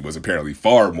party was apparently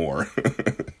far more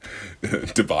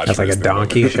debaucherous. That's like a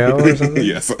donkey show or something?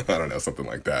 Yes, I don't know, something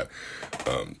like that.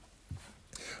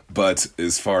 But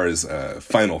as far as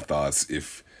final thoughts,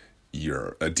 if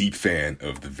you're a deep fan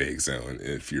of the Vague Zone,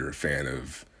 if you're a fan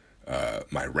of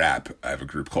my rap, I have a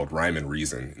group called Rhyme and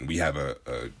Reason, and we have a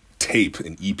tape,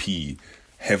 an EP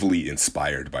heavily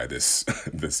inspired by this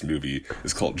movie.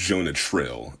 It's called Jonah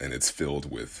Trill, and it's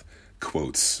filled with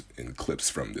quotes and clips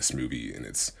from this movie, and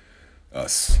it's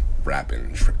us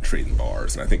rapping, trading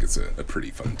bars, and I think it's a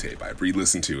pretty fun tape. I've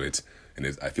re-listened to it, and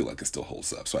I feel like it still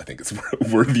holds up, so I think it's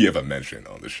worthy of a mention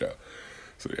on the show.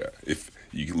 So yeah, if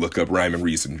you look up Rhyme and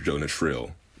Reason, Jonah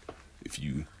Trill,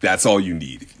 that's all you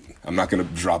need. I'm not going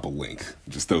to drop a link,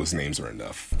 just those names are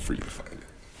enough for you to find it.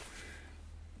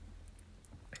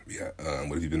 Yeah,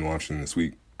 what have you been watching this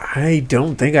week? I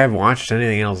don't think I've watched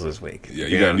anything else this week. Yeah,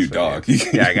 you got a new dog.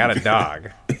 Yeah, I got a dog.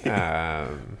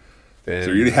 So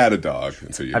you already had a dog.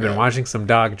 I've been watching some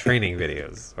dog training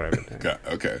videos. What I've been doing.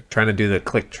 Okay. Trying to do the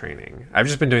click training. I've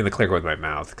just been doing the click with my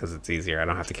mouth because it's easier. I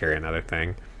don't have to carry another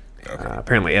thing. Okay.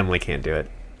 Apparently Emily can't do it.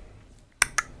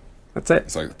 That's it.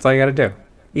 That's all you got to do.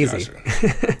 Easy.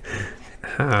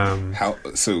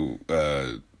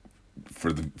 Gotcha.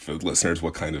 For the listeners,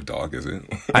 what kind of dog is it?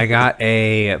 I got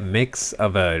a mix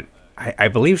of I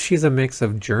believe she's a mix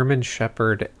of German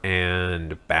Shepherd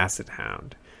and Basset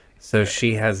Hound. So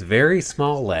she has very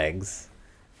small legs,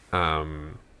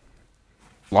 large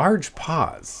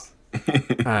paws.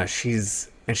 She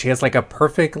has like a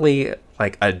perfectly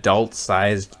like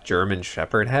adult-sized German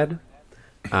Shepherd head,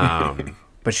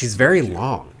 but she's very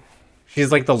long.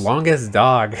 She's like the longest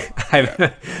dog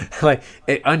I've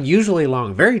unusually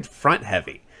long, very front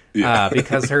heavy,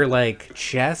 because her like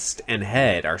chest and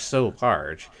head are so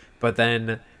large. But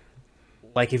then,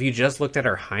 like if you just looked at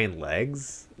her hind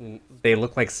legs, they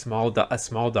look like a small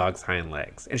dog's hind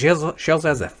legs, and she also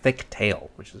has a thick tail,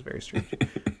 which is very strange.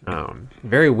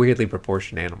 Very weirdly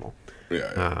proportioned animal.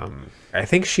 I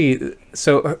think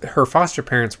her foster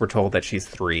parents were told that she's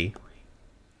 3.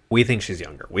 We think she's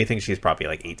younger. We think she's probably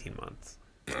like 18 months.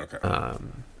 Okay.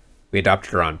 We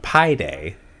adopted her on Pi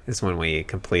Day. Is when we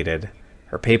completed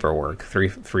her paperwork,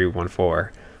 314.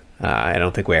 I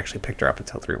don't think we actually picked her up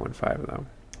until 315 though.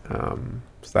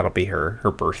 So that'll be her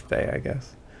birthday, I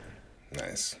guess.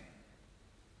 Nice.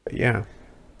 But yeah,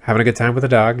 having a good time with the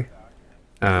dog.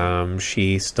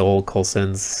 She stole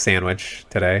Coulson's sandwich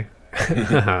today.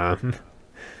 So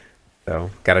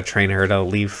got to train her to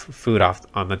leave food off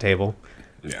on the table.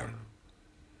 Yeah.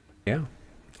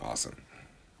 Awesome.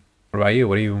 What about you?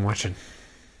 What have you been watching?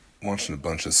 Watching a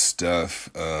bunch of stuff.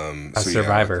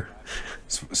 Survivor.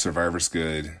 Survivor's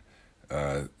good.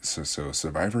 So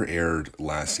Survivor aired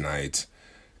last night,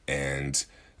 and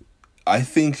I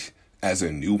think as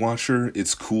a new watcher,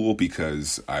 it's cool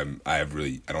because I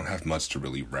don't have much to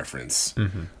really reference.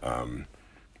 Mm-hmm.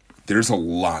 There's a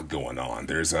lot going on.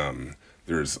 There's a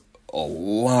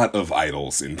lot of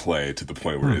idols in play to the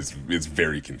point where it's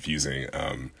very confusing.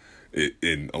 A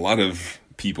lot of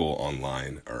people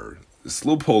online it's a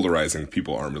little polarizing.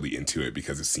 People aren't really into it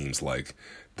because it seems like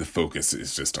the focus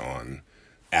is just on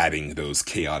adding those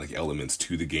chaotic elements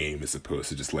to the game as opposed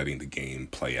to just letting the game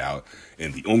play out.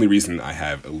 And the only reason I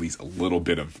have at least a little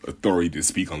bit of authority to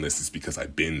speak on this is because I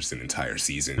binged an entire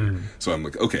season. So I'm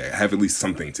like, okay, I have at least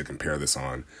something to compare this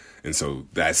on. And so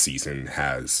that season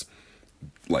has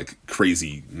like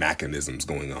crazy mechanisms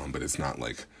going on, but it's not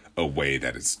like a way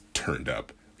that it's turned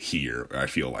up here. I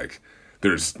feel like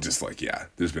there's just like,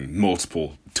 there's been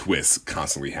multiple twists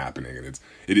constantly happening, and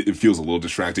it feels a little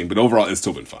distracting, but overall it's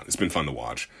still been fun. It's been fun to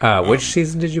watch. Which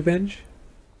season did you binge?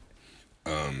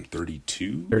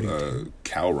 32.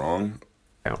 Cow Wrong.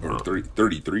 Or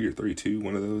 33 or 32,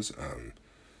 one of those.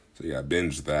 So I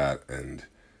binged that and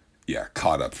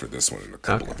caught up for this one in a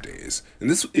couple of days. And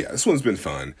this one's been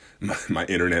fun. My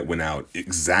internet went out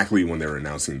exactly when they were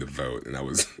announcing the vote, and I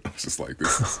was just like,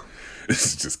 this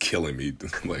is just killing me.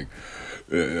 Like,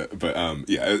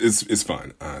 it's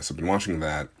fun. So I've been watching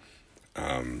that.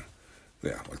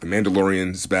 Like The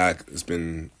Mandalorian's back. It's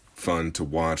been fun to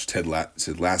watch. Ted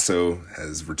Lasso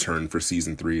has returned for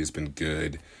season 3. It's been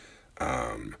good.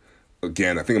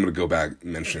 Again, I think I'm going to go back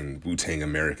and mention Wu-Tang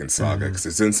American Saga, because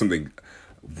it's in something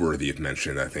worthy of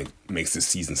mention that I think makes this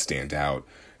season stand out.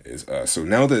 Is so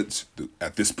now that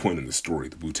at this point in the story,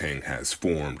 the Wu-Tang has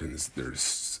formed and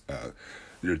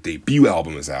their debut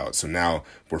album is out. So now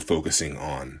we're focusing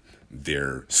on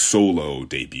their solo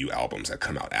debut albums that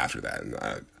come out after that. And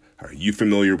are you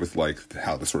familiar with like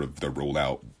how the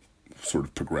rollout sort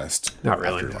of progressed? Not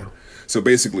really. No. So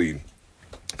basically,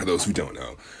 for those who don't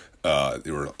know,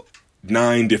 there were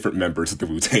 9 different members of the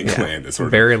Wu-Tang Clan. That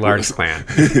very large clan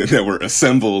that were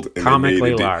assembled. And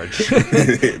comically large.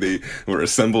 They were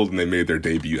assembled and they made their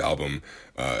debut album,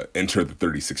 Enter the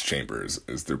 36 Chambers,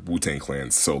 as their Wu-Tang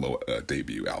Clan's solo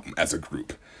debut album as a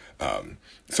group.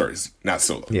 Sorry, not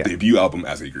solo. Debut album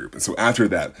as a group. And so after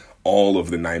that, all of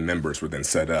the 9 members were then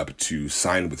set up to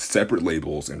sign with separate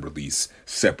labels and release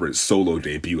separate solo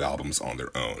debut albums on their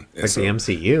own. And like the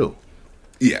MCU.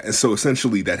 Yeah, and so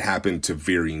essentially that happened to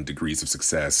varying degrees of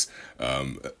success.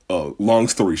 Long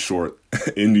story short,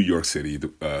 in New York City, the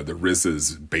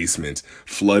RZA's basement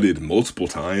flooded multiple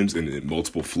times, and in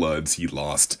multiple floods he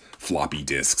lost floppy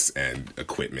disks and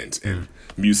equipment and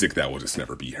music that will just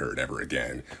never be heard ever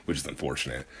again, which is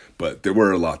unfortunate. But there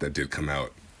were a lot that did come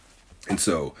out. And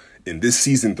so in this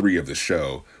season 3 of the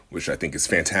show, which I think is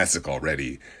fantastic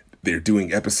already, they're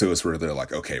doing episodes where they're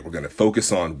like, okay, we're going to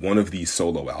focus on one of these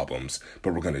solo albums,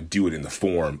 but we're going to do it in the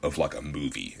form of like a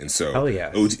movie. And so,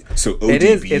 it's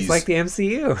like the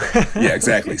MCU. Yeah,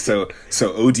 exactly. So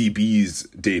ODB's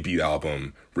debut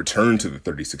album, Return to the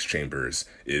 36 Chambers,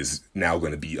 is now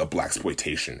going to be a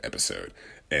blaxploitation episode.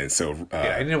 And so,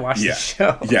 I didn't watch the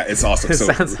show. Yeah, it's awesome.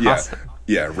 Sounds awesome.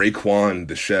 Yeah, Raekwon,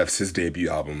 the Chef's, his debut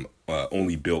album,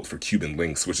 Only Built for Cuban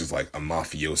Links, which is like a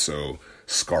mafioso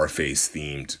Scarface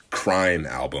themed crime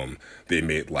album. They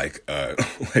made like a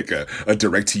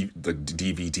direct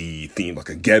DVD theme, like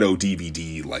a ghetto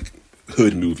DVD, like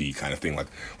hood movie kind of thing, like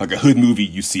a hood movie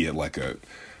you see at like a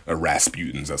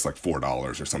Rasputin's that's like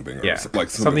 $4 or something. Or like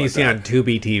something you see on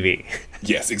Tubi TV.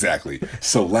 Yes, exactly.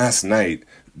 So last night,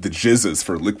 the Jizzas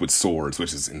for Liquid Swords,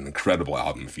 which is an incredible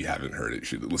album. If you haven't heard it, you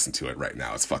should listen to it right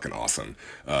now. It's fucking awesome.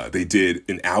 They did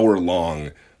an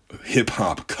hour-long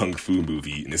hip-hop kung fu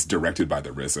movie, and it's directed by the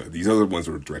RZA. These other ones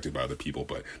were directed by other people,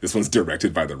 but this one's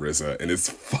directed by the RZA, and it's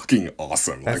fucking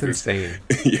awesome. That's insane.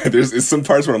 Yeah, there's some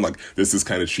parts where I'm like, this is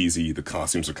kind of cheesy, the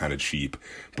costumes are kind of cheap,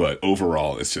 but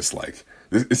overall, it's just like,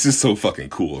 it's just so fucking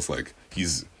cool. It's like,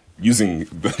 he's using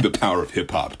the power of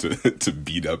hip-hop to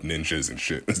beat up ninjas and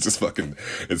shit. It's just fucking,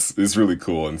 it's really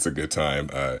cool, and it's a good time.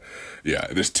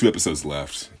 There's 2 episodes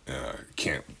left. I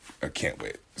can't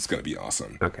wait. It's gonna be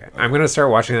awesome. Okay, I'm gonna start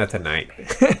watching that tonight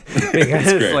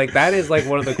because like that is like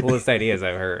one of the coolest ideas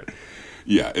I've heard.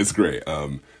 Yeah, it's great.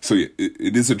 So it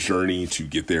is a journey to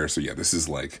get there. So this is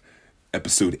like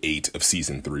episode 8 of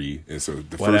season 3, and so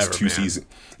the first 2 seasons.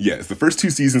 Yeah, the first 2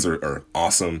 seasons are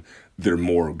awesome. They're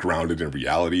more grounded in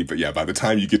reality. But by the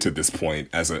time you get to this point,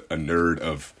 as a nerd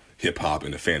of hip hop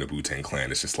and a fan of Wu-Tang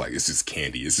Clan, it's just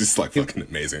candy. It's just like fucking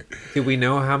amazing. Do we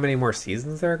know how many more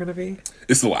seasons there are going to be?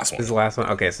 It's the last one. This is the last one.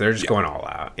 Okay, so they're just going all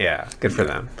out. Yeah, good for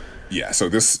them. Yeah, so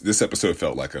this episode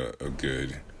felt like a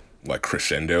good like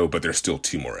crescendo, but there's still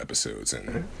 2 more episodes,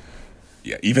 and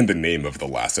even the name of the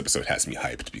last episode has me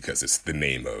hyped because it's the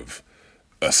name of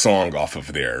a song off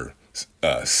of their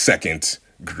second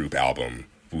group album,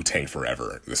 Wu-Tang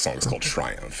Forever. The song is called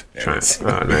Triumph. And Triumph.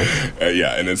 Oh, nice.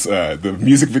 And it's the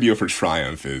music video for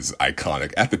Triumph is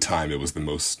iconic. At the time, it was the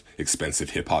most expensive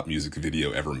hip-hop music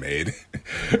video ever made.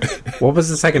 What was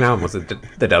the second album? Was it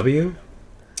the W?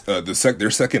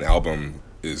 Their second album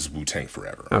is Wu-Tang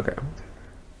Forever. Okay.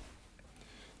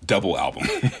 Double album.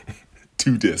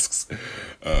 2 discs.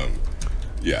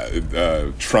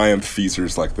 Triumph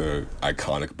features like the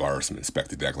iconic bars from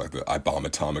Inspector Deck, like the I bomb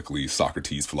atomically,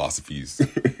 Socrates philosophies.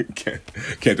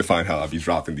 can't define how I'll be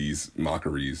dropping these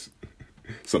mockeries.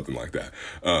 something like that.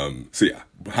 So yeah,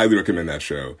 highly recommend that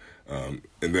show. And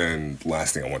then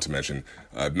last thing I want to mention,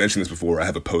 I've mentioned this before, I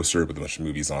have a poster with a bunch of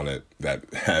movies on it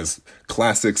that has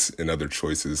classics and other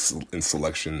choices and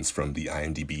selections from the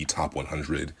IMDb Top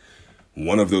 100.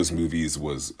 One of those movies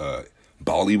was a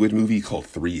Bollywood movie called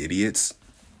Three Idiots.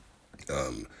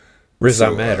 Riz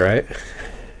Ahmed, right?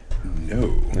 No.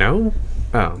 No?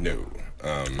 Oh. No.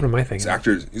 What am I thinking?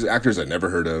 These actors I'd never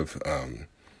heard of.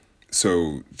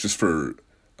 So just for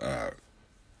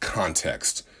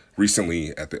context,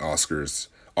 recently at the Oscars,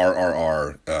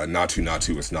 RRR, Natu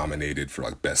Natu was nominated for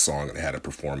like Best Song, and they had a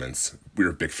performance. We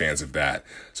were big fans of that.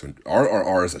 So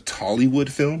RRR is a Tollywood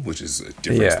film, which is a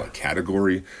different like,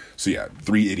 category. So yeah,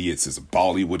 Three Idiots is a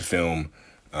Bollywood film.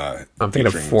 I'm thinking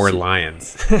of Four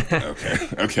Lions.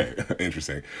 Okay,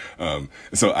 interesting.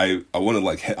 So I want to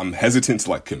like, I'm hesitant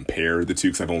to like compare the two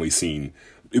because I've only seen,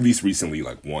 at least recently,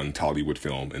 like one Tollywood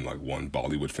film and like one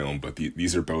Bollywood film, but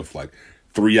these are both like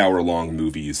 3-hour-long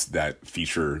movies that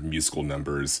feature musical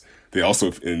numbers. They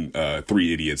also, in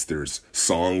Three Idiots, there's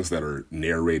songs that are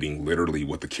narrating literally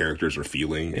what the characters are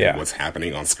feeling and what's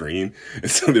happening on screen. And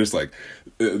so there's like,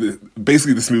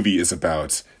 basically this movie is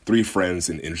about three friends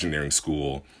in engineering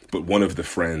school, but one of the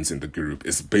friends in the group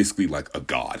is basically like a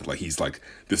god. Like he's like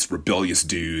this rebellious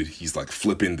dude. He's like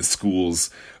flipping the school's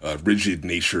rigid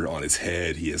nature on his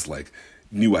head. He has like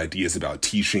new ideas about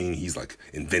teaching. He's like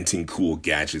inventing cool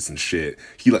gadgets and shit.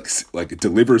 He like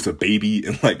delivers a baby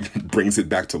and like brings it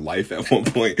back to life at one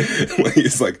point. Like,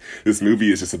 it's like this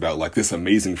movie is just about like this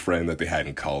amazing friend that they had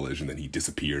in college, and then he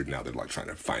disappeared. Now they're like trying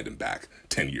to find him back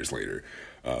 10 years later.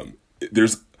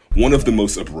 There's one of the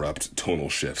most abrupt tonal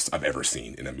shifts I've ever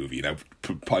seen in a movie, and I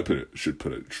probably should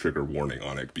put a trigger warning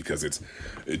on it because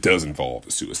it does involve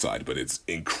suicide, but it's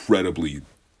incredibly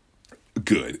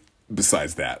good.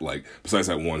 Besides that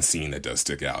one scene that does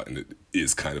stick out, and it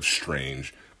is kind of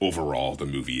strange. Overall, the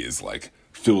movie is like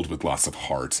filled with lots of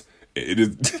heart.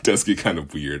 It does get kind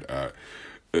of weird.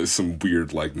 Some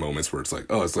weird like moments where it's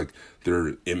like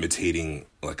they're imitating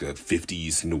like a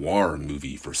 50s noir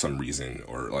movie for some reason,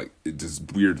 or like it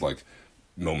just weird like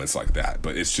moments like that.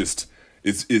 But it's just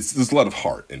it's there's a lot of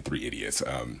heart in Three Idiots.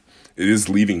 It is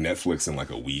leaving Netflix in like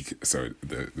a week, so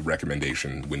the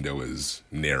recommendation window is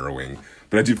narrowing.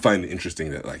 But I do find it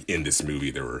interesting that like in this movie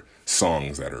there were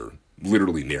songs that are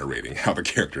literally narrating how the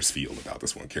characters feel about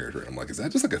this one character. And I'm like, is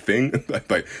that just like a thing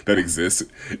that exists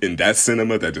in that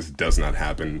cinema that just does not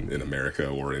happen in America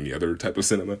or any other type of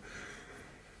cinema?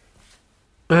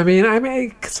 I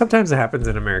mean, sometimes it happens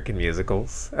in American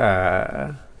musicals.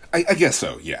 I guess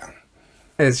so, yeah.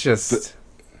 It's just,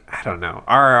 I don't know.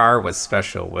 RRR was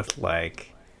special with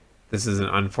like, this is an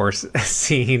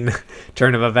unforeseen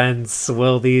turn of events.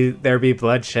 Will there be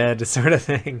bloodshed, sort of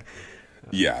thing?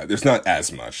 Yeah, there's not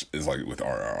as much as like with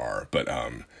RRR, but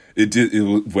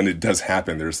when it does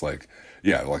happen, there's like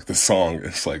the song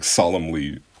is like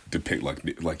solemnly depict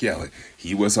like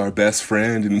he was our best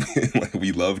friend and like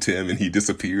we loved him and he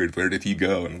disappeared. Where did he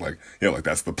go? And like like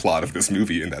that's the plot of this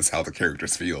movie and that's how the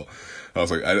characters feel. I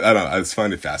was like, I don't know. I just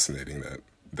find it fascinating that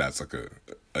that's like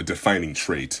a defining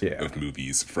trait of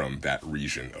movies from that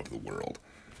region of the world.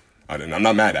 And I'm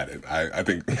not mad at it. I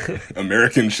think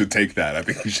Americans should take that. I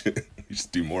think we should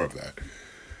do more of that.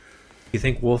 You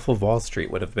think Wolf of Wall Street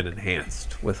would have been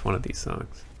enhanced with one of these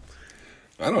songs?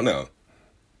 I don't know.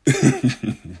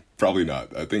 Probably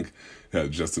not. I think it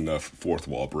had just enough fourth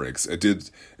wall breaks. It did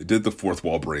the fourth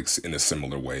wall breaks in a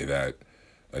similar way that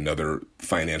another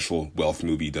financial wealth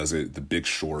movie does it. The Big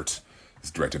Short is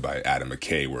directed by Adam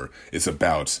McKay, where it's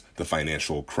about the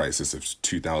financial crisis of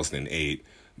 2008,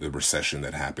 the recession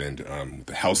that happened,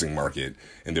 the housing market,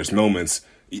 and there's moments.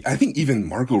 I think even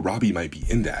Margot Robbie might be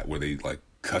in that, where they like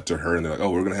cut to her and they're like,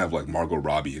 "Oh, we're gonna have like Margot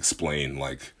Robbie explain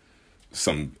like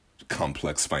some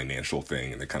complex financial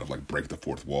thing," and they kind of like break the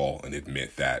fourth wall and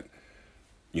admit that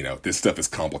this stuff is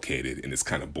complicated and it's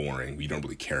kind of boring. We don't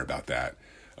really care about that.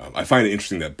 I find it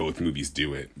interesting that both movies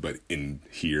do it, but in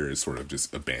here is sort of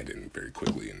just abandoned very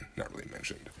quickly and not really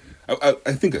mentioned.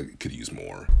 I think I could use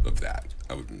more of that.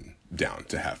 I would be down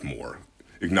to have more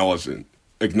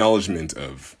acknowledgement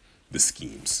of the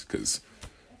schemes, because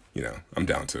I'm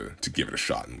down to give it a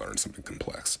shot and learn something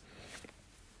complex.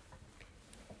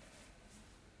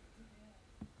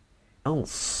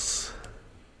 Else.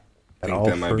 I think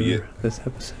that might be it. This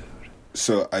episode.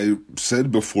 So I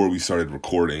said before we started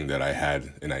recording that I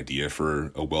had an idea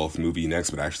for a wealth movie next,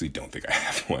 but I actually don't think I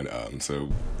have one. So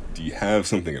do you have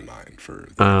something in mind for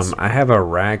this? I have a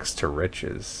Rags to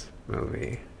Riches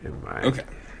movie in mind. Okay.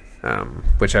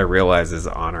 Which I realize is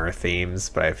on our themes,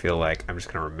 but I feel like I'm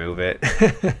just going to remove it.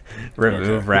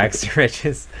 Remove Rags to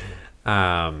Riches.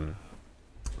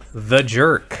 The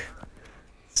Jerk.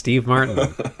 Steve Martin,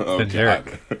 The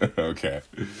Jerk. Okay.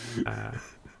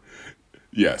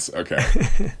 Yes, okay.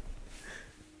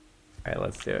 All right,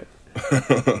 let's do it.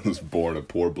 I was born a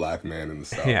poor black man in the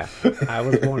South. Yeah, I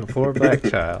was born a poor black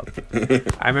child.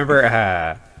 I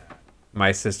remember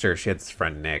my sister, she had this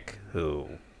friend Nick, who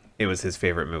it was his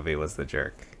favorite movie was The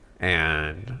Jerk.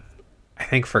 And I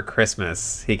think for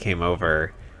Christmas, he came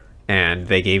over and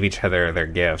they gave each other their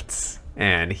gifts.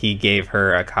 And he gave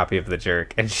her a copy of The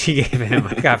Jerk, and she gave him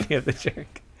a copy of The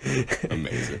Jerk.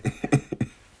 Amazing.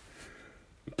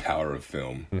 Power of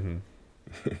film.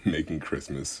 Making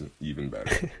Christmas even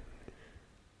better.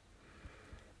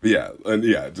 Yeah, and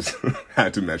yeah, just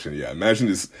had to mention, yeah, imagine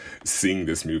just seeing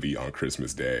this movie on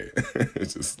Christmas Day.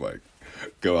 It's just like,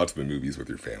 go out to the movies with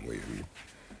your family and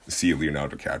see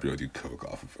Leonardo DiCaprio do coke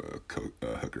off of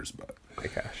a hooker's butt. Oh my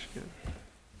gosh. Yeah.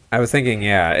 I was thinking,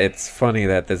 yeah, it's funny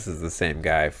that this is the same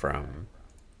guy from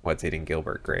What's Eating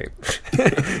Gilbert Grape.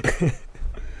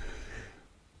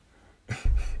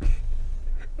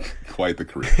 Quite the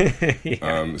career.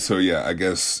 Yeah. So yeah, I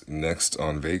guess next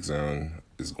on Vague Zone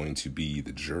is going to be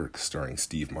The Jerk, starring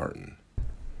Steve Martin.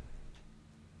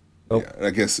 Oh. Yeah, and I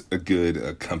guess a good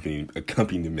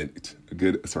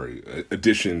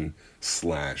addition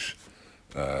slash,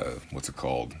 what's it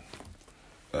called?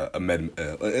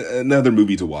 Another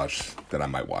movie to watch that I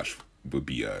might watch would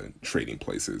be Trading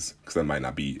Places, because that might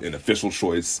not be an official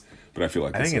choice, but I feel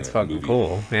like I think it's fucking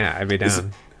cool. Yeah, I'd be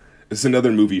down. It's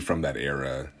another movie from that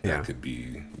era that Yeah. could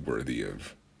be worthy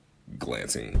of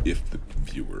glancing if the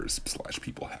viewers /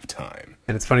 people have time.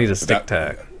 And it's funny to stick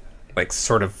to like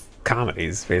sort of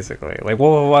comedies, basically. Like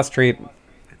Wolf of Wall Street,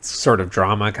 it's sort of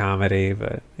drama comedy,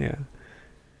 but yeah.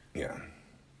 Yeah.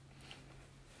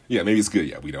 Yeah, maybe it's good.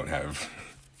 Yeah, we don't have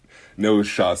no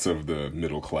shots of the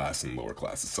middle class and lower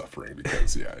classes suffering,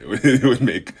 because yeah, it would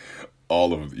make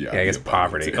all of Yeah, I guess the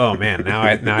poverty. abundance. Oh man,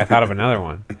 now I thought of another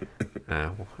one.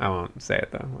 I won't say it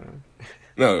though. Whatever.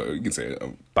 No, you can say it.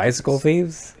 Bicycle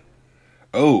Thieves?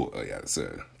 Yeah, it's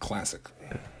a classic.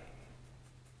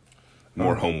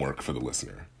 More homework for the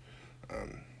listener.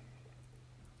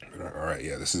 All right,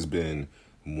 yeah, this has been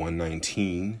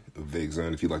 119 of Vague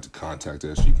Zone. If you'd like to contact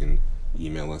us, you can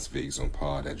email us,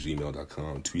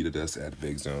 vaguezonepod@gmail.com, tweet at us at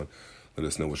VagueZone. Let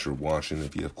us know what you're watching.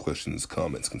 If you have questions,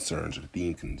 comments, concerns, or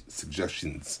theme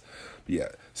suggestions. But yeah,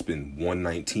 it's been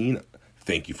 119.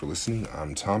 Thank you for listening.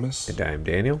 I'm Thomas. And I'm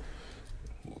Daniel.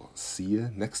 We'll see you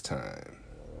next time.